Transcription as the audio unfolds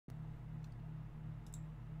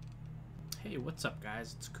Hey, what's up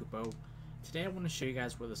guys? It's Kupo. Today I want to show you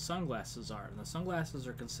guys where the sunglasses are. And the sunglasses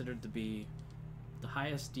are considered to be the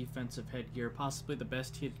highest defensive headgear, possibly the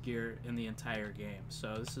best headgear in the entire game.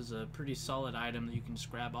 So this is a pretty solid item that you can just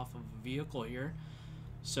grab off of a vehicle here.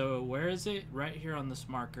 So where is it? Right here on this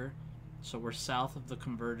marker. So we're south of the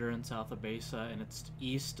converter and south of Besa, and it's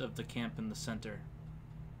east of the camp in the center.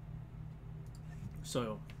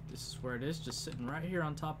 So this is where it is, just sitting right here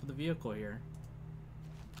on top of the vehicle here.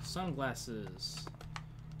 Sunglasses.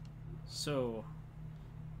 So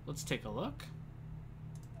let's take a look.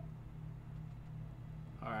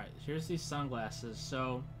 Alright, here's these sunglasses.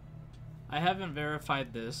 So I haven't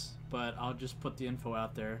verified this, but I'll just put the info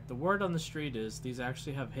out there. The word on the street is these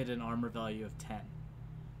actually have hidden armor value of 10.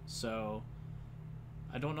 So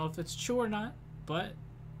I don't know if it's true or not, but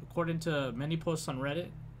according to many posts on Reddit,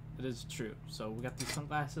 it is true. So we got these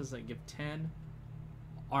sunglasses that give 10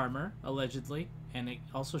 armor, allegedly, and it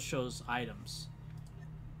also shows items.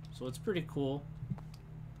 So it's pretty cool.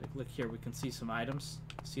 Like, look here, we can see some items.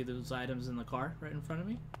 See those items in the car right in front of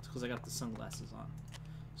me? It's because I got the sunglasses on.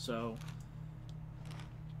 So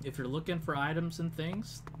if you're looking for items and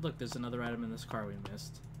things, look, there's another item in this car we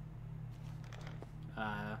missed.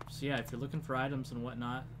 So yeah, if you're looking for items and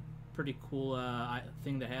whatnot, pretty cool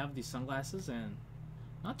thing to have, these sunglasses, and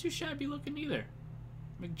not too shabby looking either.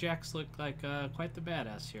 Make Jax look like quite the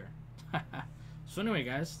badass here. So anyway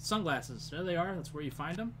guys, sunglasses, there they are. That's where you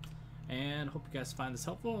find them, and hope you guys find this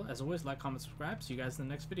helpful. As always, like, comment, subscribe. See you guys in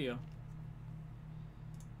the next video.